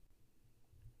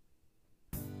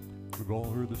We've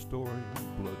all heard the story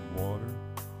of blood and water.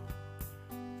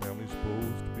 Family's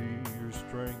supposed to be your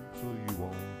strength so you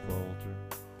won't falter.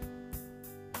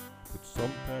 But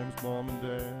sometimes mom and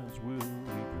dads will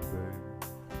leave you bare.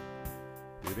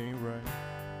 It ain't right,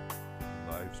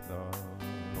 life's not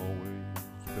always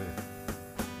fair.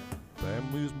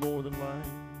 Family's more than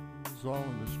lines all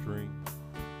in the string.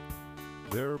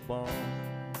 Their bonds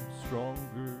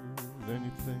stronger than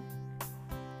you think.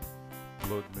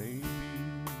 Blood may be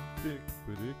thick,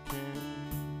 but it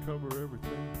can cover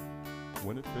everything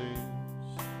when it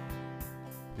fades.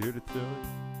 Here to tell you,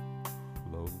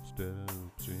 love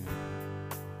steps in.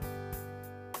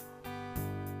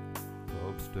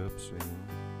 Love steps in.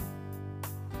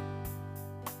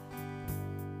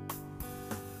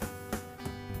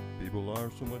 People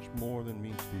are so much more than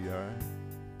meets the eye.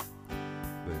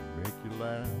 They make you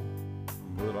laugh,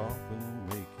 but often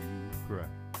make you cry.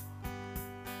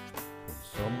 When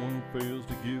someone fails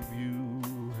to give you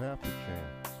half a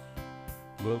chance,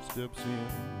 love steps in,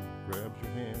 grabs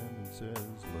your hand and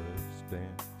says, let's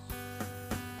dance.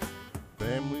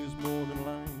 Family's more than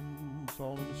lines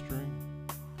all in a string.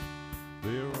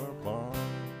 There are bonds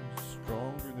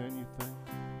stronger than you think.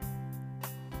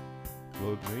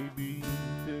 Blood may be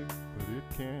thick, but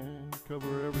it can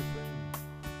cover everything.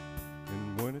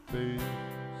 And when it fades,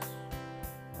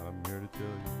 I'm here to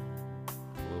tell you,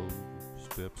 love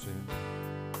steps in.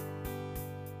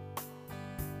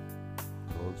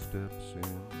 Love steps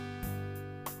in.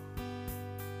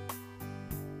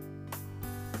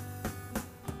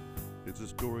 It's a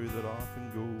story that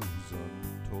often goes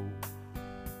untold.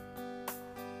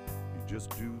 You just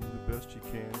do the best you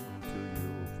can until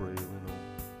you're frail and old.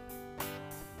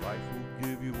 Life will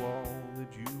give you all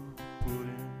that you put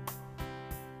in.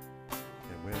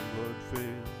 And when blood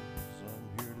fails, I'm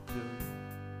here to tell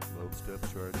you, love steps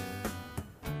right in.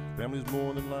 Family's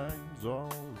more than lines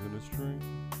all in a string.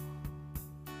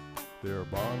 There are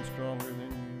bonds stronger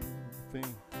than you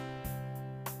think.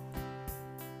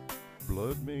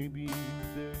 Blood may be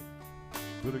thick,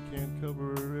 but it can't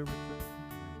cover everything.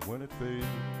 And when it fades,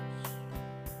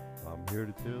 I'm here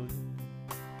to tell you,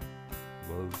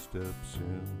 love steps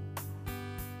in.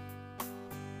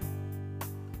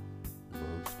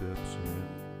 Love steps in.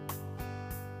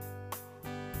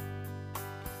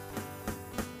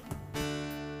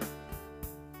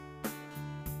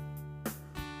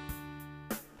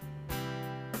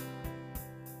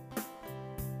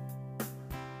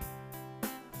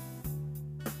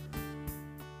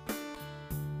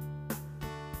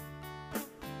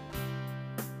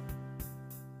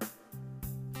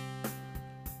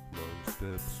 Love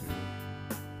steps in.